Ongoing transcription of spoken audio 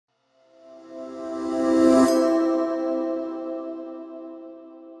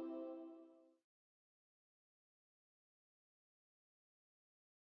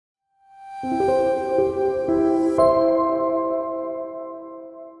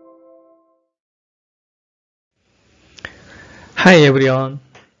Hi everyone,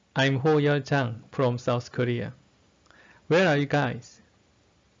 I'm Ho Yeol-jang from South Korea. Where are you guys?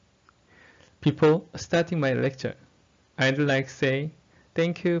 Before starting my lecture, I'd like to say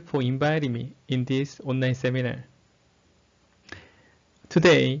thank you for inviting me in this online seminar.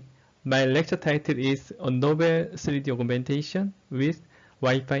 Today, my lecture title is A Novel 3D Augmentation with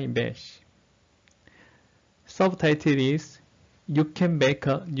Wi-Fi-Mesh. Subtitle is You Can Make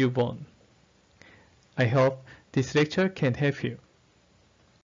a Newborn. I hope this lecture can help you.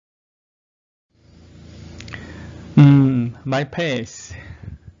 My face.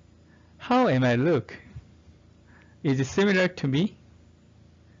 How am I look? Is it similar to me?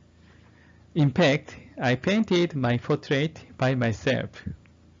 In fact, I painted my portrait by myself.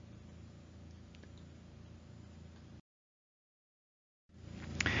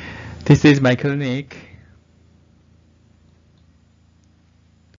 This is my clinic.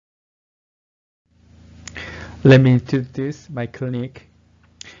 Let me introduce my clinic.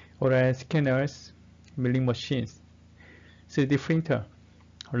 Oral scanners, milling machines, 3D printer,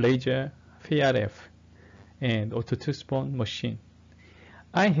 laser, VRF, and auto-two-spawn machine.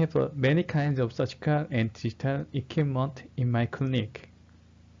 I have many kinds of surgical and digital equipment in my clinic.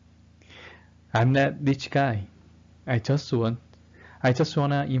 I'm not rich guy. I just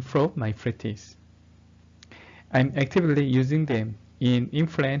wanna improve my practice. I'm actively using them in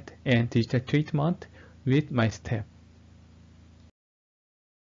implant and digital treatment with my staff.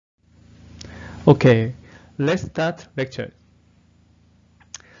 Okay, let's start lecture.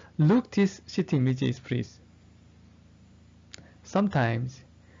 Look these sheet images, please. Sometimes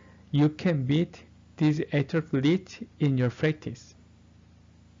you can meet these attributes in your practice.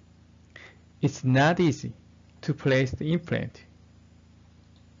 It's not easy to place the implant.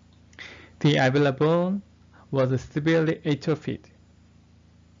 The alveolar bone was severely atrophied.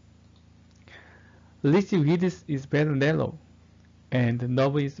 Ridge width is very narrow, and the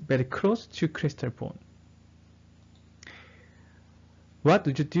nerve is very close to crystal bone. What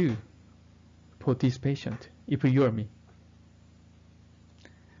would you do for this patient if you are me?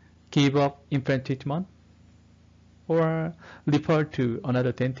 Give up implant treatment? Or refer to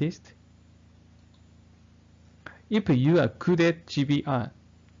another dentist? If you are good at GBR,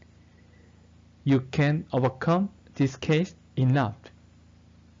 you can overcome this case enough.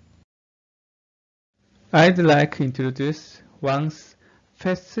 I'd like to introduce Wang's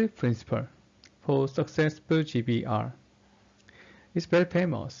first principle for successful GBR. It's very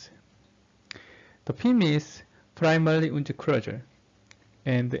famous. The P means primary wound closure,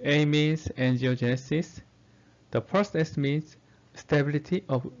 and the A means angiogenesis. The first S means stability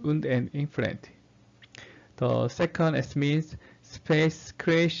of wound and implant. The second S means space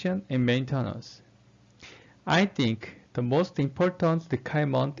creation and maintenance. I think the most important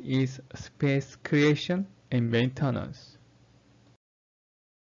requirement is space creation and maintenance.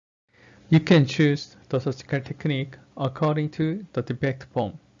 You can choose the surgical technique according to the defect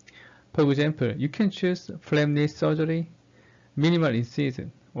form. For example, you can choose flap-knee surgery, minimal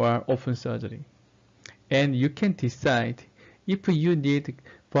incision, or open surgery. And you can decide if you need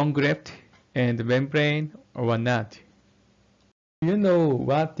bone graft and membrane or not. You know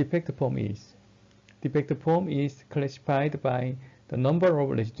what defect form is? Defect form is classified by the number of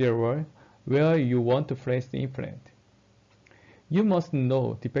residual where you want to place the implant. You must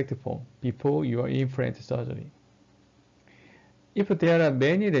know defect form before your implant surgery. If there are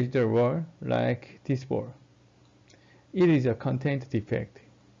many residual like this ball, it is a content defect.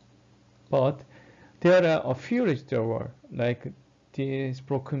 But there are a few residual like this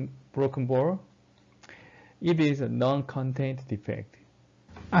broken ball, it is a non-content defect.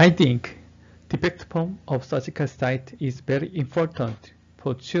 I think defect form of surgical site is very important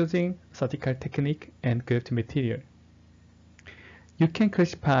for choosing surgical technique and graft material. You can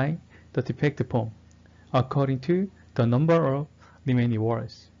classify the defect form according to the number of remaining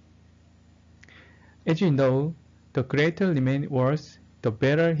walls. As you know, the greater remaining walls, the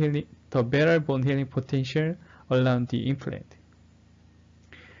better bone healing potential around the implant.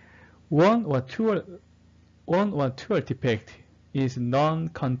 One or two defect is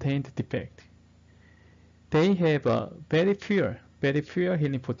non-content defect. They have a very few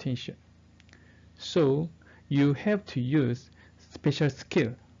healing potential. So you have to use special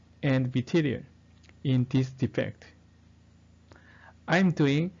skill and material in this defect. I'm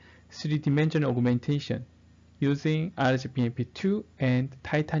doing 3D-dimensional augmentation using RGBMP2 and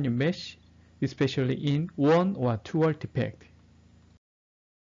titanium mesh, especially in 1 or 2 defect.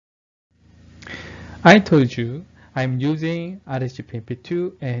 I told you I'm using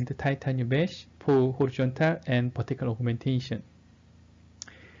RGBMP2 and titanium mesh for horizontal and vertical augmentation.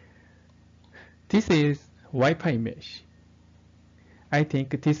 This is Wi-Fi mesh. I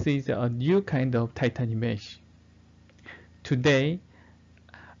think this is a new kind of titanium mesh. Today,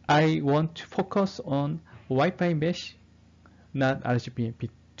 I want to focus on Wi-Fi mesh, not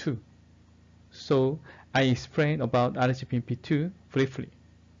RGBMP2. So I explain about RGBMP2 briefly.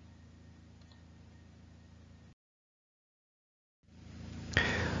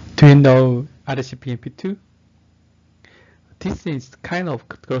 Do you know RGBMP2? This is kind of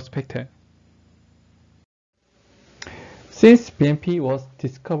growth pattern. Since BMP was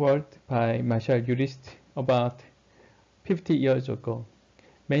discovered by martial jurists about 50 years ago,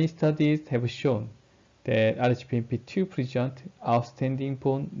 many studies have shown that RGBMP2 presents outstanding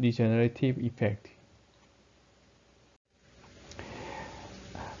bone regenerative effect.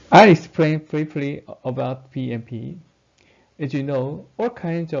 I'll explain briefly about BMP. As you know, all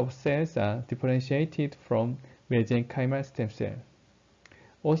kinds of cells are differentiated from mesenchymal stem cell,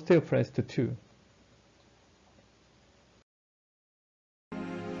 osteoblast 2.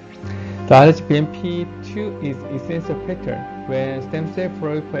 The RGBMP2 is essential factor when stem cell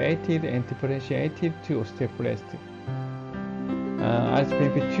proliferated and differentiated to osteoblast.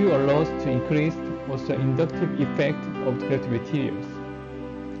 RGBMP2 allows to increase also inductive effect of the graft materials.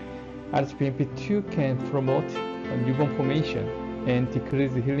 RGBMP2 can promote newborn formation and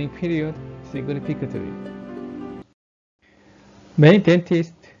decrease the healing period significantly. Many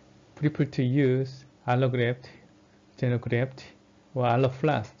dentists prefer to use allograft, xenograft, or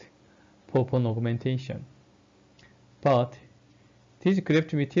alloflast for bone augmentation. But these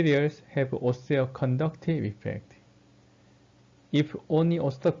graft materials have osteoconductive effect. If only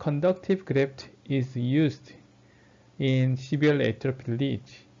osteoconductive graft is used in severe atrophy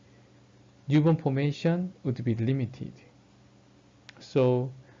leads, newborn formation would be limited.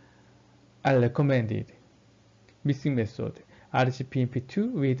 So I recommended mixing method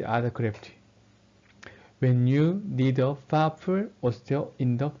RGBMP2 with other graft when you need a powerful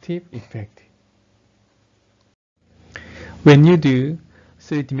osteoinductive effect. When you do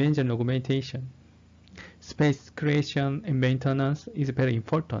three-dimensional augmentation, space creation and maintenance is very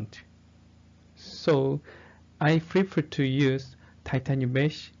important. So I prefer to use titanium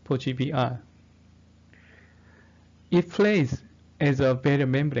mesh for GBR. It plays as a barrier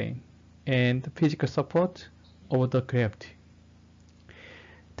membrane and physical support over the graft.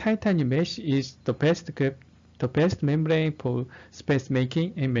 Titanium mesh is the best membrane for space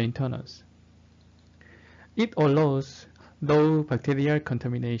making and maintenance. It allows low bacterial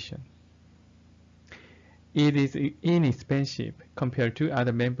contamination. It is inexpensive compared to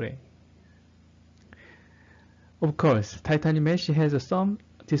other membranes. Of course, titanium mesh has some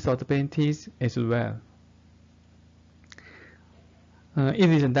disadvantages as well. It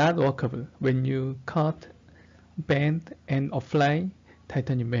is not workable when you cut, bend, and apply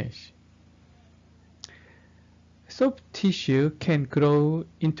titanium mesh. Soft tissue can grow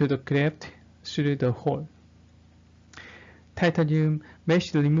into the graft through the hole. Titanium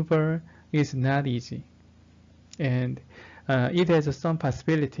mesh removal is not easy, and it has some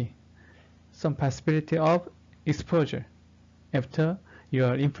possibility of exposure after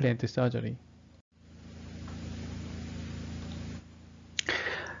your implant surgery.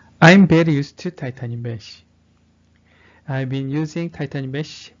 I'm very used to titanium mesh. I've been using titanium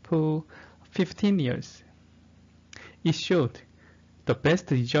mesh for 15 years. It showed the best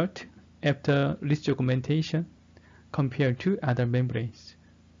result after ridge augmentation compared to other membranes.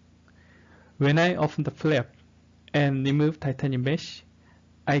 When I opened the flap and removed titanium mesh,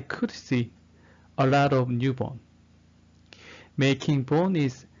 I could see a lot of new bone. Making bone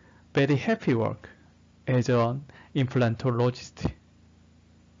is very happy work as an implantologist.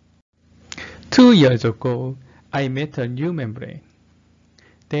 2 years ago, I met a new membrane.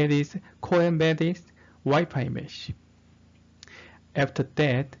 That is co-embedded Wi-Fi-Mesh. After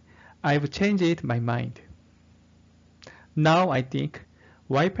that, I've changed my mind. Now I think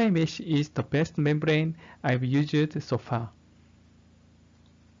Wi-Fi-Mesh is the best membrane I've used so far.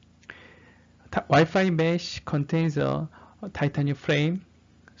 Wi-Fi-Mesh contains a titanium frame,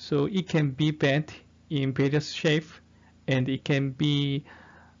 so it can be bent in various shapes and it can be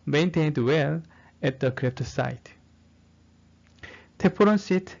maintained well at the graft site. Teflon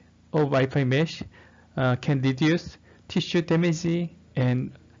sheet of Wi-Fi mesh can reduce tissue damage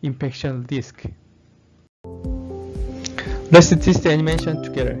and infection risk. Let's see this animation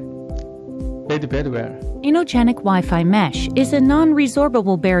together. Very well. InnoGenic Wifi-Mesh is a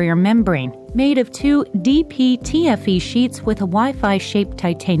non-resorbable barrier membrane made of 2 PTFE sheets with a Wi-Fi-shaped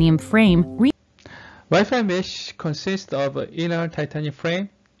titanium frame. Wi-Fi mesh consists of an inner titanium frame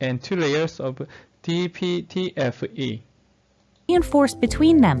and 2 layers of PTFE reinforced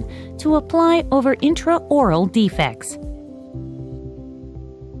between them to apply over intraoral defects.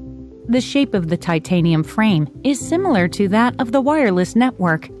 the shape of the titanium frame is similar to that of the wireless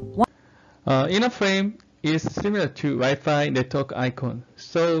network. Inner frame is similar to Wi-Fi network icon,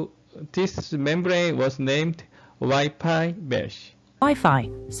 so this membrane was named Wi-Fi-Mesh. Wi-Fi,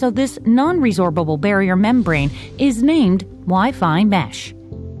 so this non-resorbable barrier membrane is named Wi-Fi-Mesh.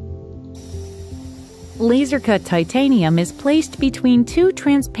 Laser-cut titanium is placed between two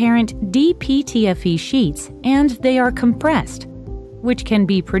transparent PTFE sheets and they are compressed, which can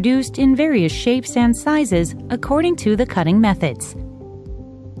be produced in various shapes and sizes according to the cutting methods.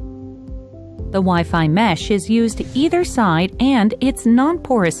 The Wi-Fi mesh is used either side and its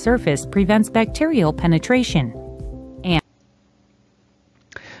non-porous surface prevents bacterial penetration.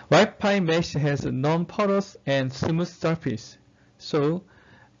 Wi-Fi mesh has a non-porous and smooth surface, so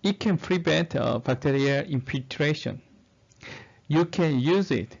it can prevent bacterial infiltration. You can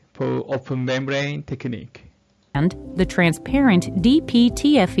use it for open membrane technique. And the transparent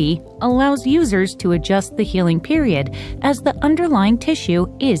PTFE allows users to adjust the healing period as the underlying tissue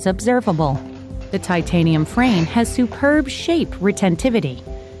is observable. The titanium frame has superb shape retentivity.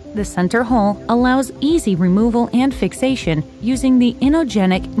 The center hole allows easy removal and fixation using the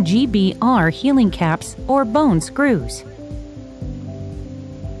InnoGenic GBR healing caps or bone screws.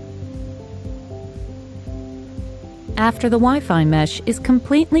 After the Wi-Fi mesh is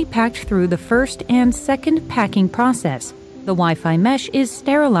completely packed through the first and second packing process, the Wi-Fi mesh is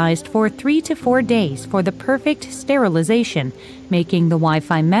sterilized for 3 to 4 days for the perfect sterilization, making the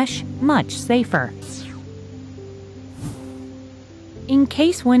Wi-Fi mesh much safer. In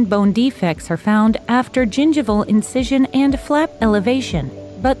case when bone defects are found after gingival incision and flap elevation,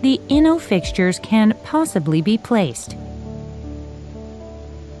 but the Inno fixtures can possibly be placed.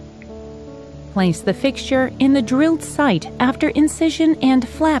 Place the fixture in the drilled site after incision and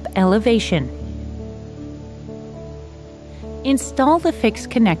flap elevation. Install the fixed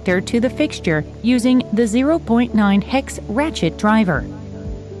connector to the fixture using the 0.9 hex ratchet driver.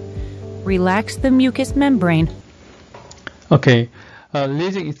 Relax the mucous membrane. Okay,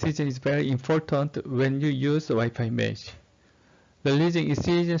 lesion incision is very important when you use Wi-Fi mesh. The lesion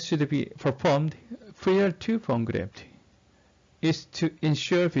incision should be performed prior to bone graft. It's to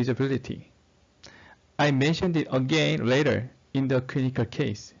ensure visibility. I mentioned it again later in the clinical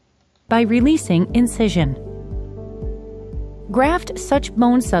case. By releasing incision. Graft such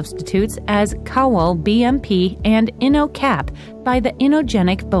bone substitutes as Cowell BMP and InnoCap by the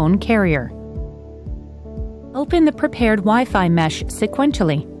InnoGenic bone carrier. Open the prepared Wi-Fi mesh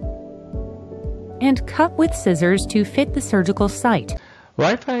sequentially and cut with scissors to fit the surgical site.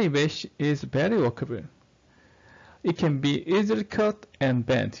 Wi-Fi mesh is very workable. It can be easily cut and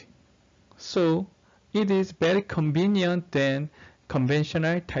bent, so it is very convenient than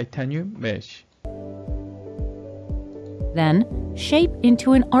conventional titanium mesh. Then, shape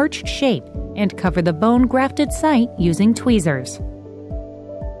into an arched shape and cover the bone grafted site using tweezers.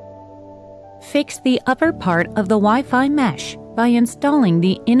 Fix the upper part of the Wi-Fi mesh by installing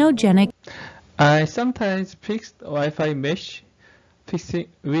the InnoGenic. I sometimes fix the Wi-Fi mesh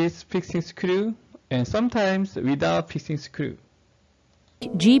with fixing screw and sometimes without fixing screw.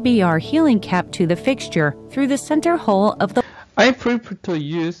 GBR healing cap to the fixture through the center hole of the. I prefer to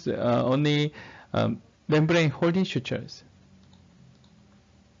use only membrane holding sutures.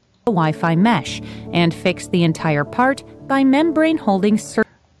 Wi-Fi mesh and fix the entire part by membrane holding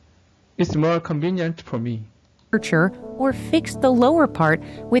It's more convenient for me. Or fix the lower part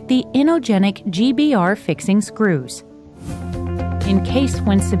with the InnoGenic GBR fixing screws. In case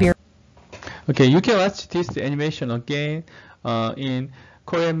when severe. Okay, you can watch this animation again in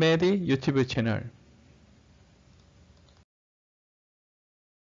Korean Medi YouTube channel.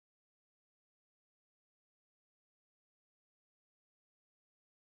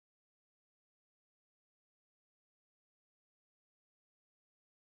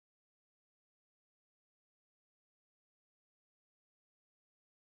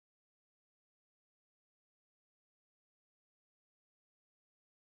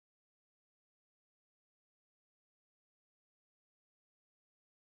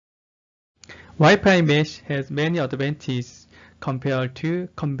 Wi-Fi mesh has many advantages compared to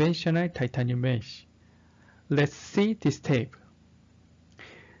conventional titanium mesh. Let's see this tape.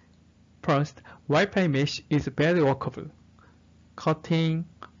 First, Wi-Fi mesh is very workable. Cutting,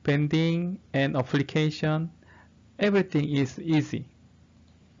 bending, and application, everything is easy.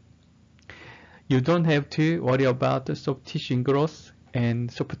 You don't have to worry about soft tissue growth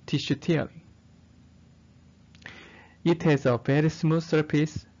and soft tissue tearing. It has a very smooth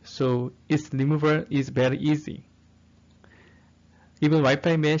surface, so its removal is very easy. Even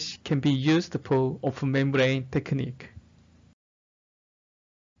Wi-Fi mesh can be used for open membrane technique.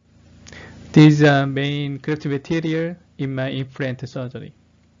 These are main graft material in my implant surgery.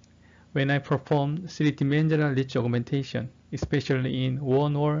 When I perform 3-dimensional ridge augmentation, especially in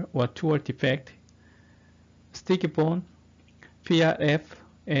 1-wall or 2-wall defect, sticky bone, PRF,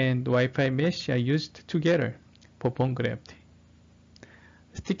 and Wi-Fi-Mesh are used together for bone graft.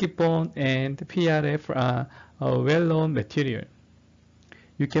 Sticky bone and PRF are a well-known material.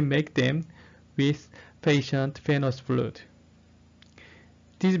 You can make them with patient venous blood.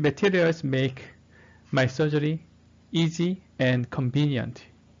 These materials make my surgery easy and convenient.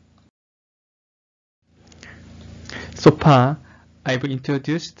 So far, I've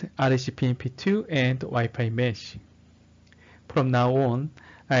introduced RCPMP2 and Wi-Fi-Mesh. From now on,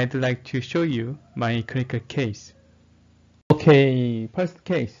 I'd like to show you my clinical case. Okay, first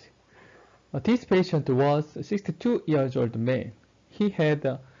case. This patient was 62 years old man. He had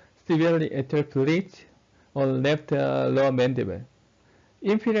a severely atrophied ridge on left lower mandible.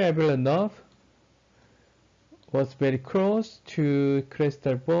 Inferior alveolar nerve was very close to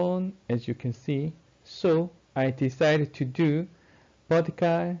crestal bone, as you can see. So I decided to do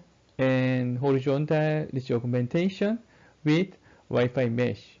vertical and horizontal ridge augmentation with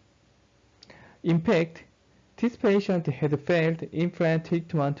Wi-Fi-Mesh. In fact, this patient had failed implant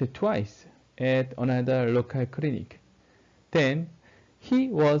treatment twice at another local clinic. Then he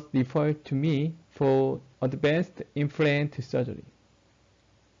was referred to me for advanced implant surgery.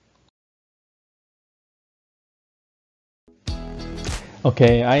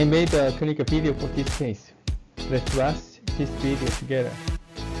 Okay, I made a clinical video for this case. Let's watch this video together.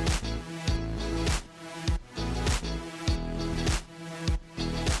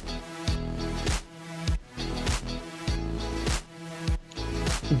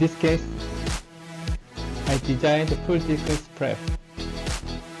 In this case, I designed a full thickness prep.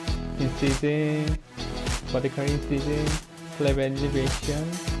 Incision, vertical incision, flap elevation.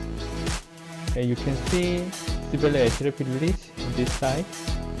 And you can see severely atrophied ridge on this side.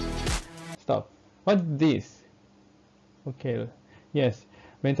 Stop. What's this? Okay, yes,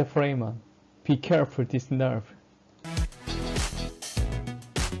 metaforamen. Be careful this nerve.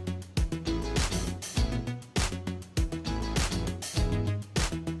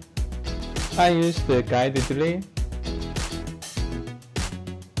 I used the guided drill.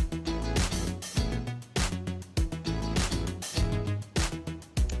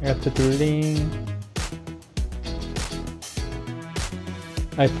 After drilling,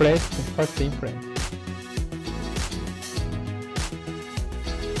 I placed the first implant.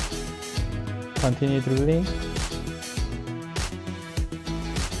 Continue drilling.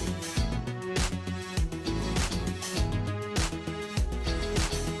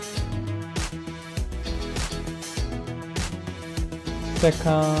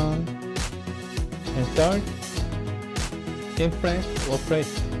 Second and third implants were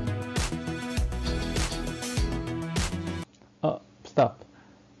placed. Stop.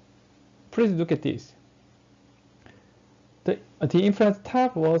 Please look at this. The implant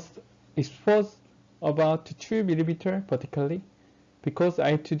top was exposed about 2 mm vertically because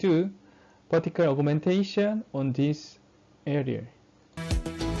I had to do vertical augmentation on this area.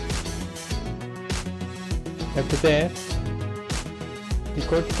 After that, the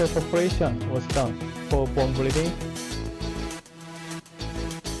cortical perforation was done for bone bleeding.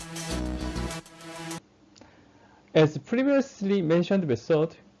 As previously mentioned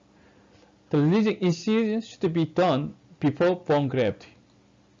method, the lesion incision should be done before bone graft,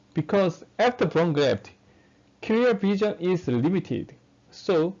 because after bone graft, clear vision is limited,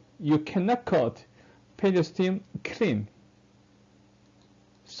 so you cannot cut periosteum clean.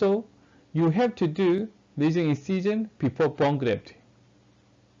 So you have to do lesion incision before bone graft.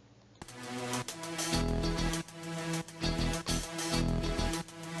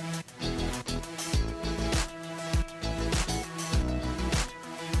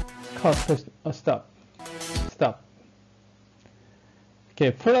 Stop.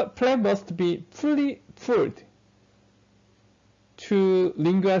 Okay, flap must be fully filled to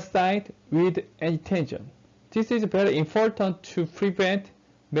lingual side with tension. This is very important to prevent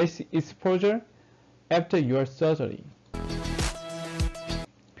mesh exposure after your surgery.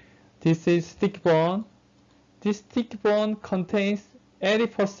 This is stick bone. This stick bone contains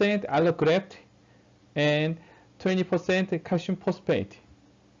 80% allograft and 20% calcium phosphate,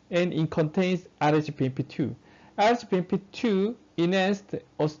 and it contains RCPMP2. RCPMP2 enhanced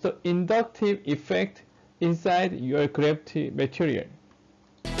inductive effect inside your graft material.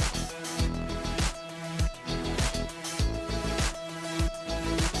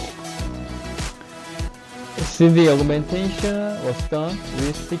 CD augmentation was done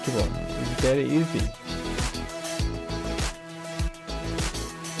with sticky bone. It's very easy.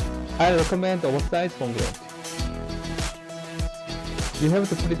 I recommend oversized bone graft. You have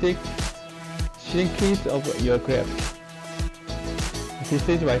to predict shrinkage of your graft. This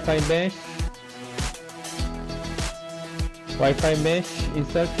is Wi-Fi-Mesh. Wi-Fi-Mesh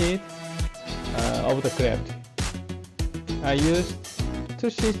inserted of the graft. I used 2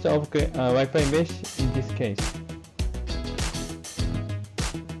 sheets of Wi-Fi-Mesh in this case.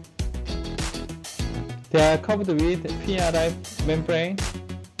 They are covered with PRI membrane,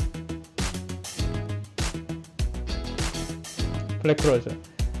 flat closure.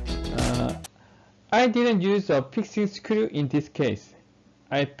 I didn't use a fixing screw in this case.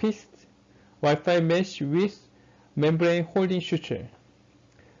 I fixed Wi-Fi mesh with membrane holding suture.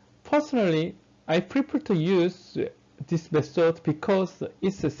 Personally, I prefer to use this method because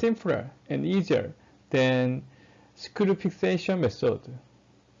it's simpler and easier than screw fixation method.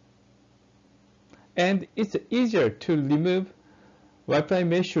 And it's easier to remove Wi-Fi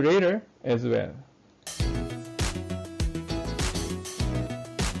mesh later as well.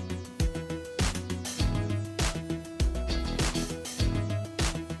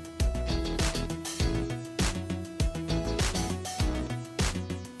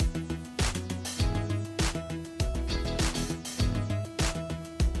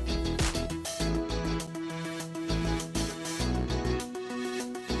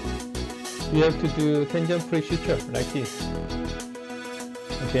 You have to do tangent-free suture like this.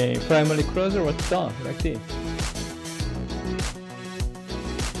 Okay, primary closure was done like this.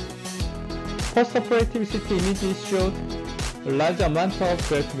 Post-operative CT images showed a large amount of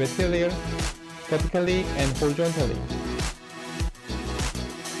graft material vertically and horizontally.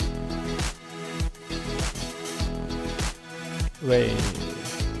 Wait.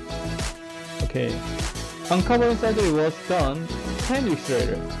 Okay. Uncovering surgery was done 10 weeks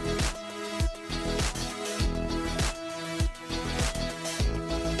later.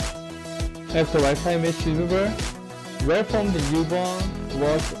 After Wi-Fi mesh removal, well-formed newborn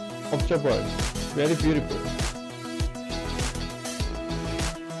was observable. Very beautiful.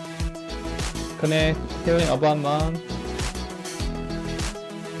 Connect healing abutment.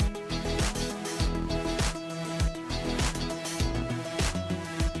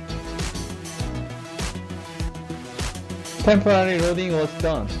 Temporary loading was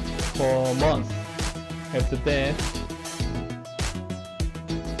done for months. After that,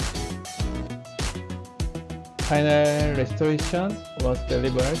 final restoration was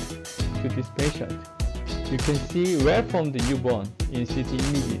delivered to this patient. You can see well-formed newborn in CT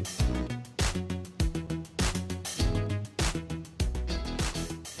images.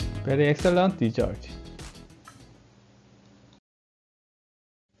 Very excellent result.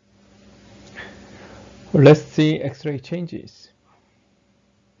 Let's see X-ray changes.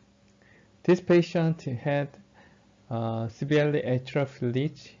 This patient had severely atrophied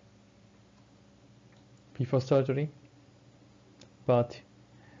leech before surgery, but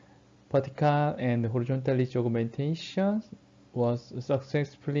vertical and horizontal leech augmentation was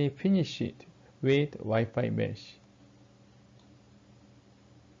successfully finished with Wi-Fi mesh.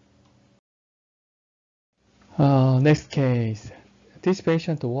 Next case. This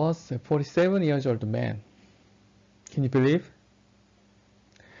patient was a 47 years old man. Can you believe?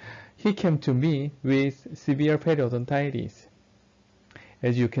 He came to me with severe periodontitis.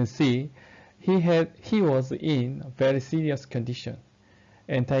 As you can see, he was in a very serious condition.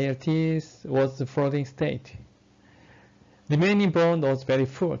 Entire teeth was floating state. Remaining bone was very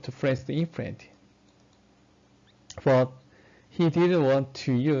full to place the implant. But he didn't want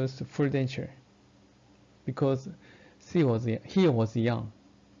to use full denture because he was young.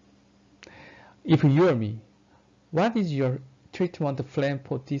 If you are me, what is your treatment plan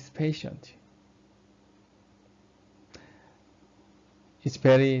for this patient? It's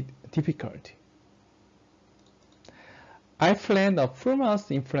very difficult. I planned a full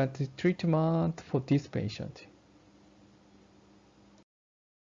mouth implant treatment for this patient.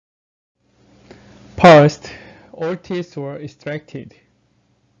 First, all teeth were extracted.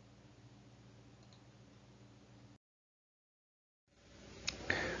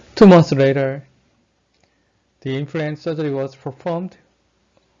 Two months later, the implant surgery was performed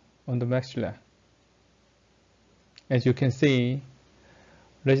on the maxilla. As you can see,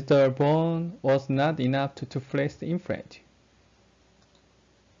 residual bone was not enough to place the implant.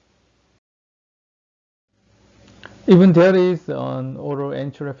 Even there is an oral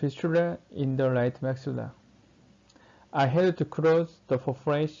anterior fistula in the right maxilla. I had to close the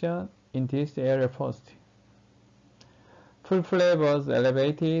perforation in this area first. Full flap was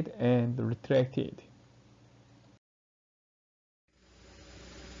elevated and retracted.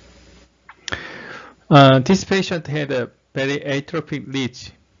 This patient had a very atrophic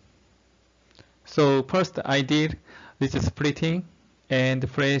leech. So first I did this splitting and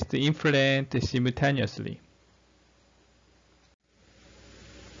placed the implant simultaneously.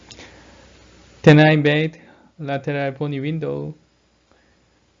 Then I made lateral bony window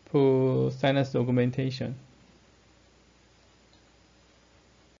for sinus augmentation.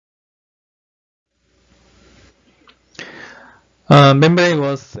 Membrane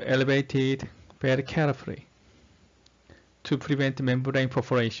was elevated very carefully to prevent membrane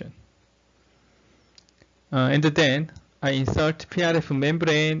perforation. And then I insert PRF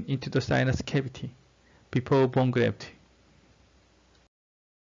membrane into the sinus cavity before bone graft.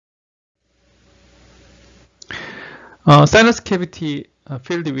 Sinus cavity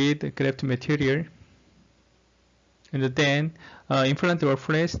filled with graft material, and then implants were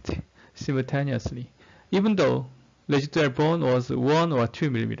placed simultaneously, even though residual bone was 1 or 2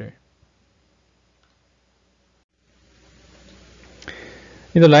 mm.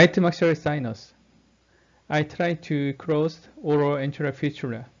 In the right maxillary sinus, I tried to cross oral enteral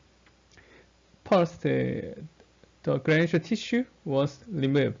fistula. First, the granular tissue was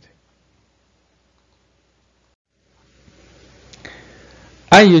removed.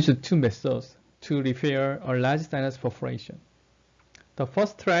 I used two methods to repair a large sinus perforation. The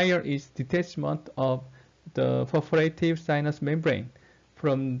first trial is detachment of the perforative sinus membrane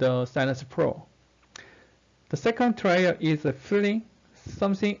from the sinus floor. The second trial is filling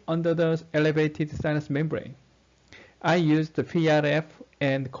something under the elevated sinus membrane. I used the PRF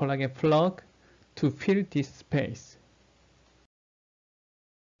and collagen plug to fill this space.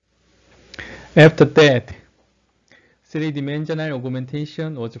 After that, three-dimensional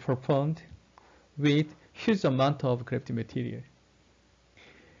augmentation was performed with huge amount of graft material.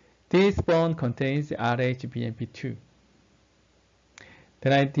 This bone contains RHBMP2.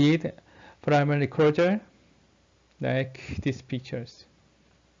 Then I did primary closure like these pictures.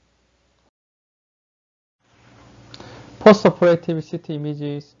 Post-operative CT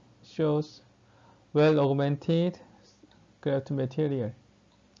images shows well-augmented graft material,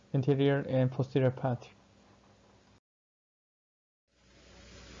 anterior and posterior part.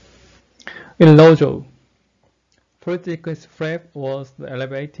 In low jaw, fluid thickness flap was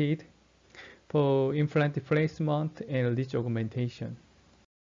elevated for implant placement and ridge augmentation.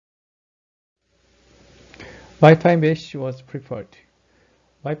 Wi-Fi-Mesh was preferred.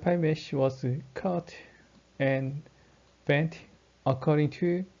 Wi-Fi-Mesh was cut and bent according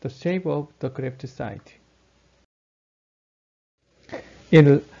to the shape of the graft site.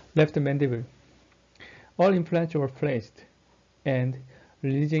 In left mandible, all implants were placed and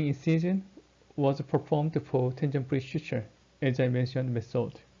releasing incision was performed for tangent-free suture, as I mentioned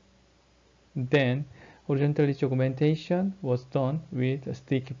method. Then horizontal ridge augmentation was done with a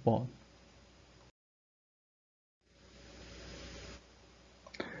sticky bone.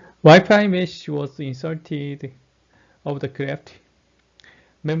 Wi-Fi-Mesh was inserted of the graft.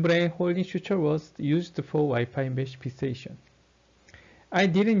 Membrane holding suture was used for Wi-Fi-Mesh fixation. I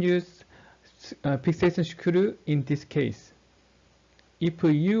didn't use fixation screw in this case. If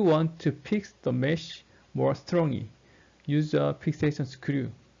you want to fix the mesh more strongly, use a fixation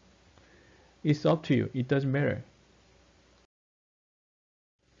screw. It's up to you, it doesn't matter.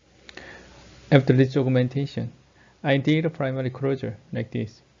 After ridge augmentation, I did a primary closure like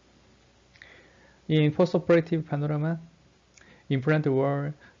this. In postoperative panorama, implants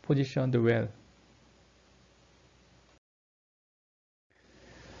were positioned well.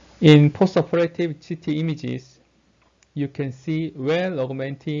 In postoperative CT images, you can see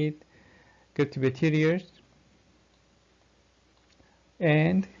well-augmented graft materials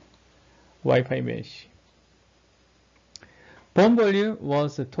and Wi-Fi mesh. Bone volume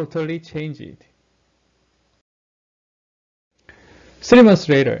was totally changed. 3 months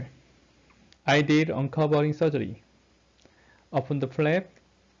later, I did uncovering surgery. Open the flap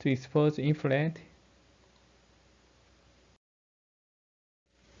to expose implant.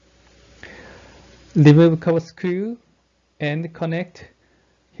 Remove cover screw and connect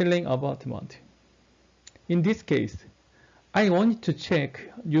healing abutment. In this case, I wanted to check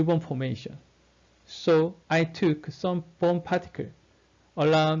new bone formation, so I took some bone particle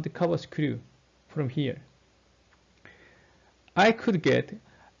around the cover screw from here. I could get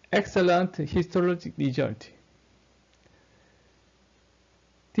excellent histologic result.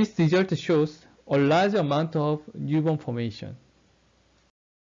 This result shows a large amount of new bone formation.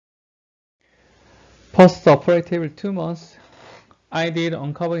 Post-operative 2 months, I did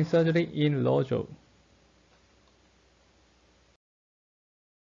uncovering surgery in low jaw.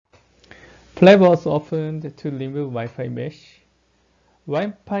 Flap was opened to remove Wi-Fi mesh.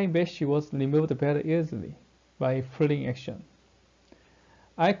 Wi-Fi mesh was removed very easily by pulling action.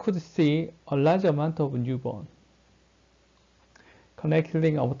 I could see a large amount of new bone.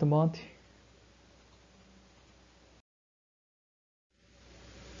 Connecting abutment.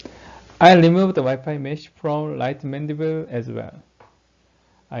 I removed the Wi-Fi mesh from right mandible as well.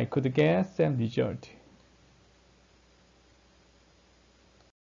 I could get same result.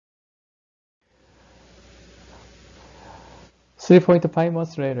 "3.5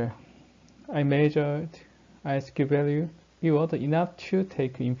 months later, I measured ISQ value. It was enough to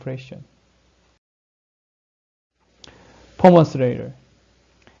take impression. 4 months later,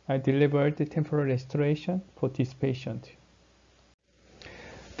 I delivered the temporary restoration for this patient.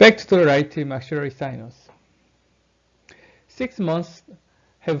 Back to the right maxillary sinus. 6 months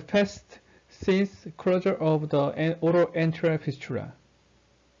have passed since closure of the oral enteral fistula.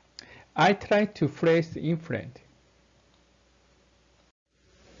 I tried to place the implant.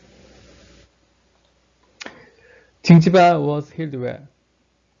 gingiva was healed well,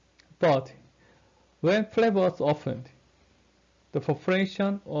 but when flap was opened, the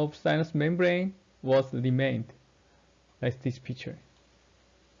perforation of sinus membrane was remained, like this picture.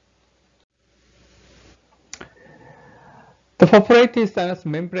 The perforated sinus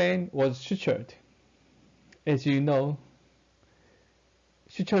membrane was sutured. As you know,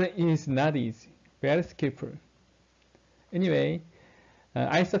 suturing is not easy, very skillful. Anyway,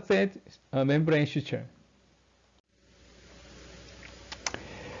 I succeeded a membrane suture.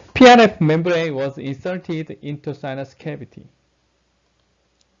 PRF membrane was inserted into sinus cavity.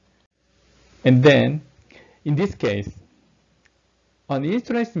 And then, in this case, an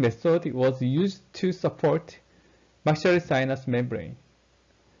instrument method was used to support maxillary sinus membrane.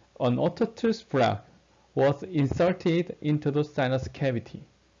 An orthotooth block was inserted into the sinus cavity.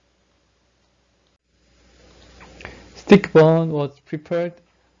 Stick bone was prepared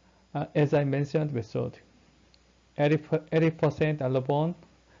as I mentioned method. 80% allobone,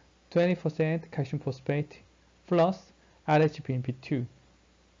 20% calcium phosphate, plus RHBMP2.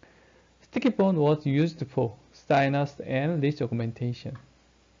 Sticky bone was used for sinus and ridge augmentation.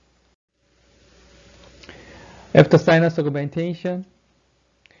 After sinus augmentation,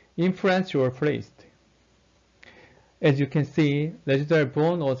 implants were placed. As you can see, residual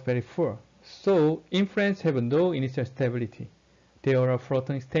bone was very full, so implants have no initial stability. They are a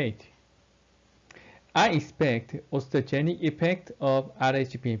floating state. I expect osteogenic effect of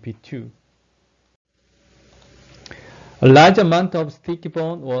RHBMP2. A large amount of sticky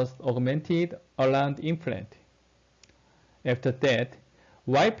bone was augmented around the implant. After that,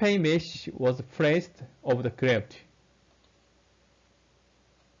 Wi-Fi mesh was placed over the graft.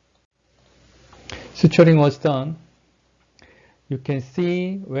 Suturing was done. You can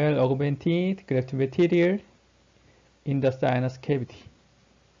see well augmented graft material in the sinus cavity.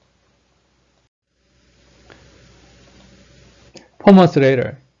 4 months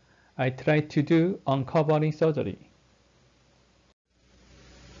later, I tried to do uncovering surgery.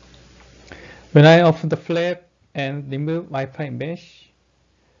 When I opened the flap and removed Wi-Fi mesh,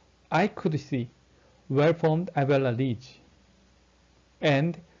 I could see well-formed alveolar ridge,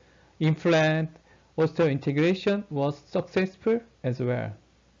 and implant osseointegration was successful as well.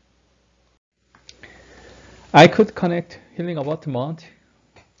 I could connect healing abutment,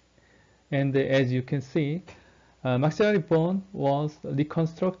 and as you can see, maxillary bone was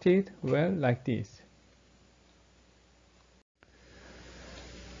reconstructed well like this.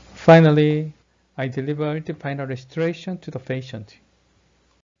 Finally, I delivered the final restoration to the patient.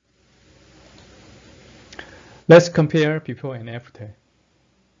 Let's compare before and after.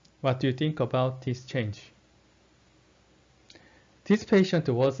 What do you think about this change? This patient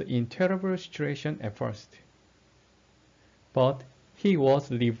was in terrible situation at first, but he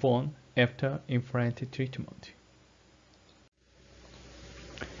was reborn after implant treatment.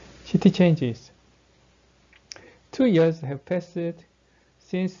 CT changes. 2 years have passed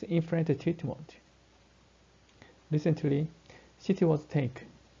since implant treatment. Recently, CT was taken.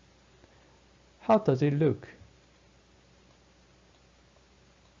 How does it look?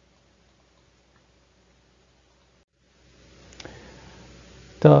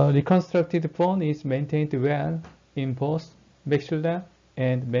 The reconstructed bone is maintained well in both maxilla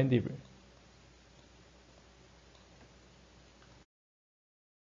and mandible.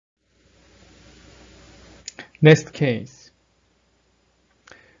 Next case.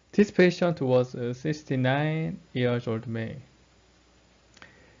 This patient was a 69-year-old male.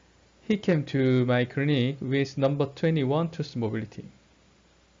 He came to my clinic with number 21 tooth mobility.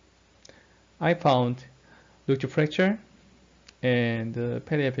 I found root fracture and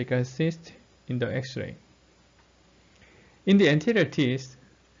periapical cyst in the X-ray. In the anterior teeth,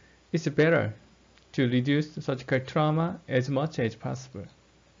 it's better to reduce surgical trauma as much as possible.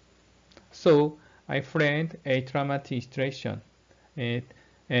 So I planned a traumatic extraction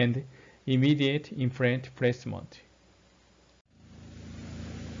and immediate implant placement.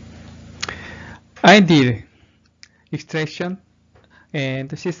 I did extraction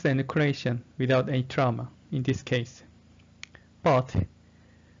and cyst enucleation without any trauma in this case, but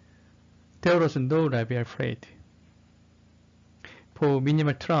there was no labial plate. For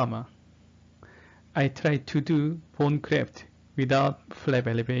minimal trauma, I tried to do bone graft without flap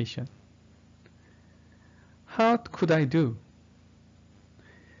elevation. How could I do?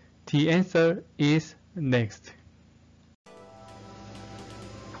 The answer is next.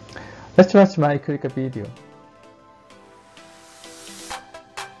 Let's watch my clinical video.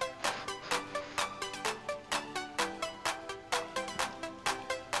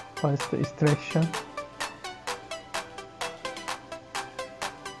 First extraction.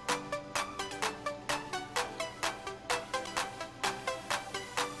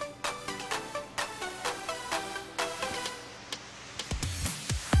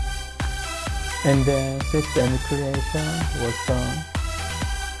 And then cyst enucleation was done.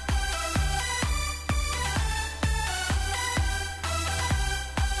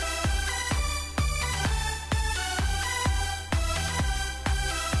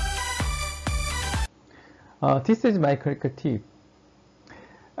 This is my clinical tip.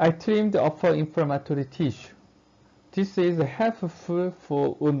 I trimmed the upper inflammatory tissue. This is helpful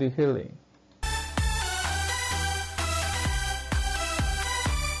for wound healing.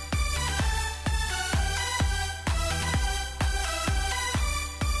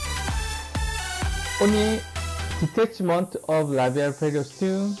 Only detachment of labial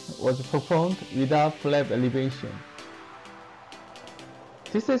periosteum was performed without flap elevation.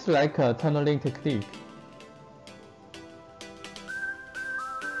 This is like a tunneling technique.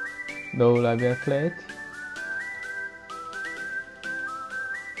 No labial plate.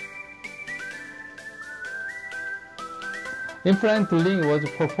 Implant drilling was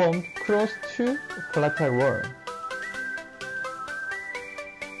performed close to flatal wall.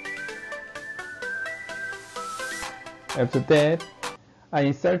 After that, I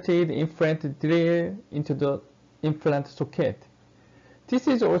inserted implant drill into the implant socket. This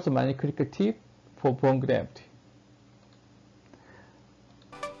is also my critical tip for bone graft.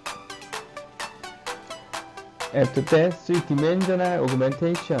 After that, three-dimensional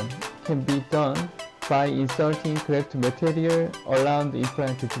augmentation can be done by inserting graft material around the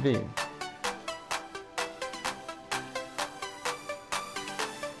implant drill.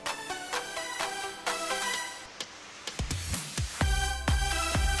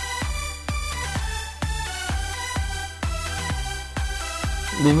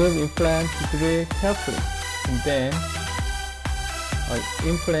 Remove implant drill carefully, and then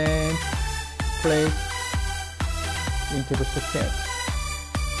implant placed into the socket.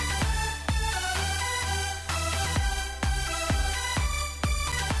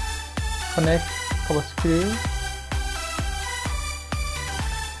 Connect cover screw.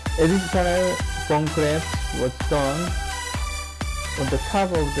 Additional bone graft was done on the top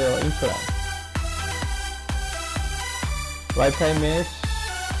of the implant. Wi-Fi-Mesh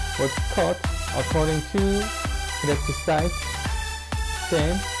was cut according to graft site.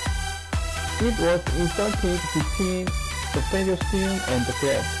 Then it was inserted between the periosteum and the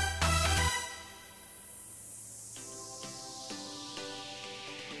graft.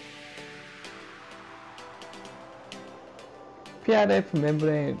 PRF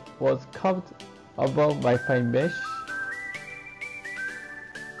membrane was curved above Wi-Fi-Mesh.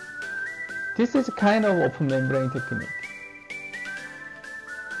 This is kind of open membrane technique.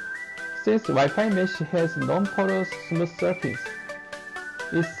 Since Wi-Fi-Mesh has non-porous smooth surface,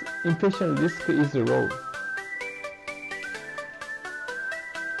 its infection risk is low.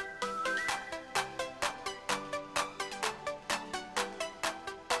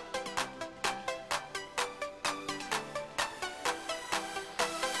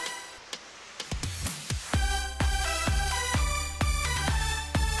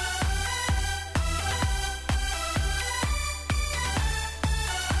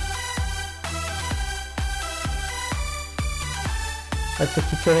 After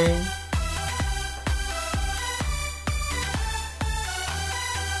suturing,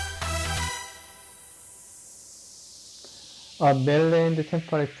 a mainland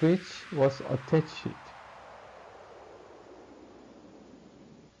temporary switch was attached.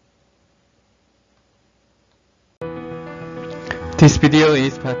 This video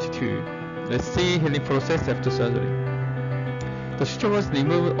is part 2. Let's see healing process after surgery. The suture was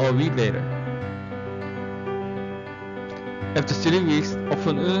removed a week later. After 3 weeks,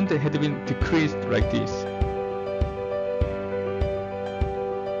 open wound had been decreased like this.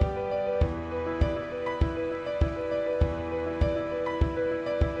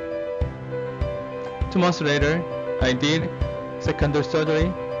 months later, I did secondary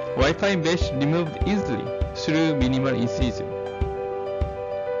surgery. Wi-Fi-Mesh removed easily through minimal incision.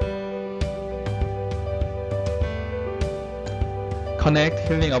 Connect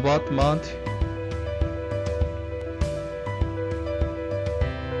healing abutment.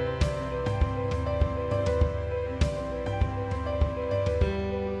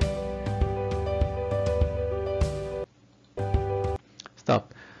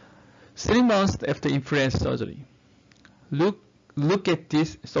 Stop. 3 months after implant surgery. Look at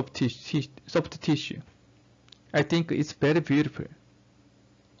this soft tissue. I think it's very beautiful.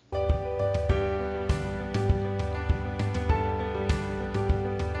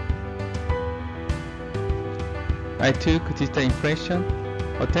 I took digital impression.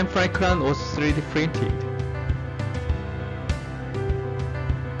 A temporary crown was 3D printed.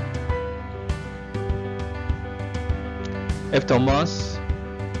 After a month,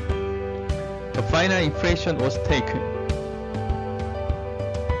 the final impression was taken,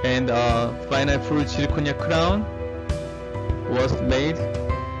 and a final full zirconia crown was made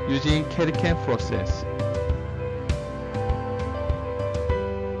using CAD/CAM process.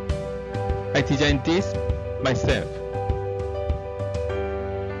 I designed this myself.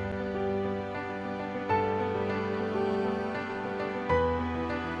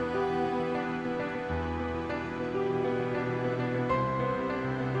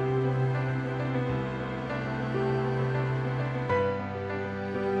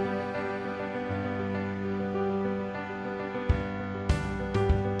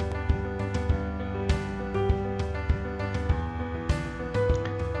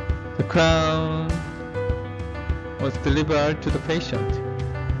 The crown was delivered to the patient.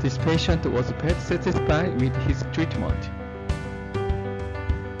 This patient was very satisfied with his treatment.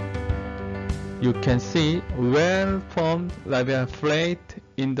 You can see well-formed labial plate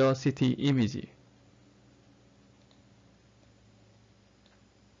in the CT image.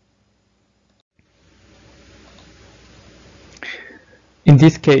 In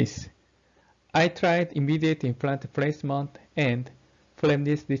this case, I tried immediate implant placement and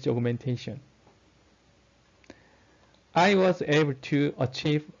flameless stitch augmentation. I was able to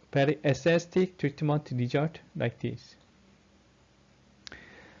achieve very aesthetic treatment result like this.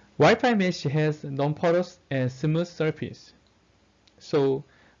 Wi-Fi-Mesh has non-porous and smooth surface, so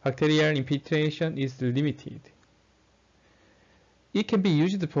bacterial infiltration is limited. It can be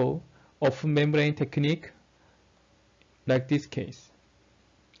used for open membrane technique like this case.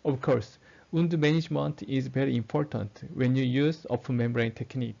 Of course, wound management is very important when you use open membrane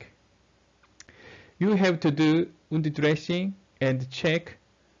technique. You have to do wound dressing and check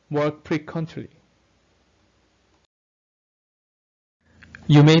work frequently.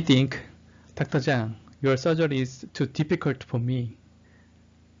 You may think, Dr. Zhang, your surgery is too difficult for me.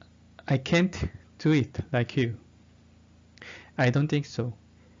 I can't do it like you. I don't think so.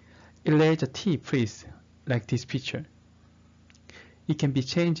 Erase a T, please, like this picture. It can be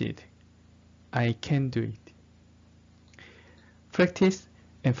changed. I can do it. Practice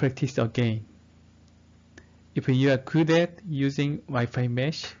and practice again. If you are good at using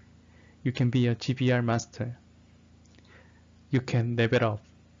Wi-Fi-Mesh, you can be a GBR master. You can level up.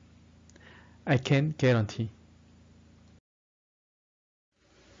 I can guarantee.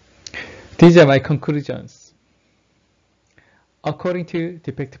 These are my conclusions. According to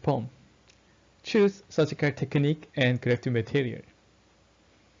defect form, choose surgical technique and graft material.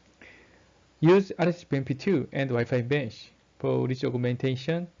 Use ASTM F and Wi-Fi-Mesh for ridge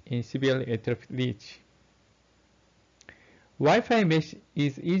augmentation in severely atrophied ridge. Wi-Fi-Mesh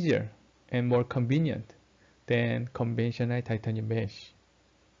is easier and more convenient than conventional titanium mesh.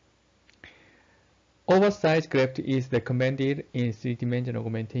 Oversized graft is recommended in 3-dimensional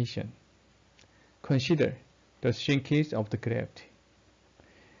augmentation. Consider the shrinkage of the graft.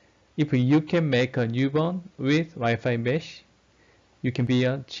 If you can make a new bone with Wi-Fi mesh, you can be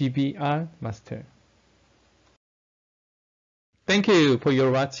a GBR master. Thank you for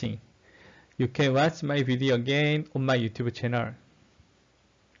your watching. You can watch my video again on my YouTube channel.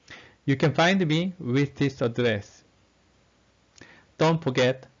 You can find me with this address. Don't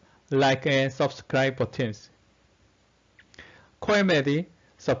forget like and subscribe buttons. CoreMed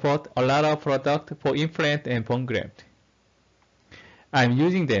support a lot of products for implant and bone graft. I'm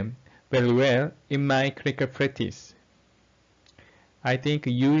using them very well in my clinical practice. I think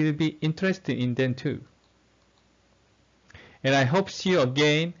you will be interested in them too. And I hope to see you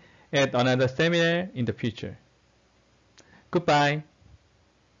again at another seminar in the future. Goodbye.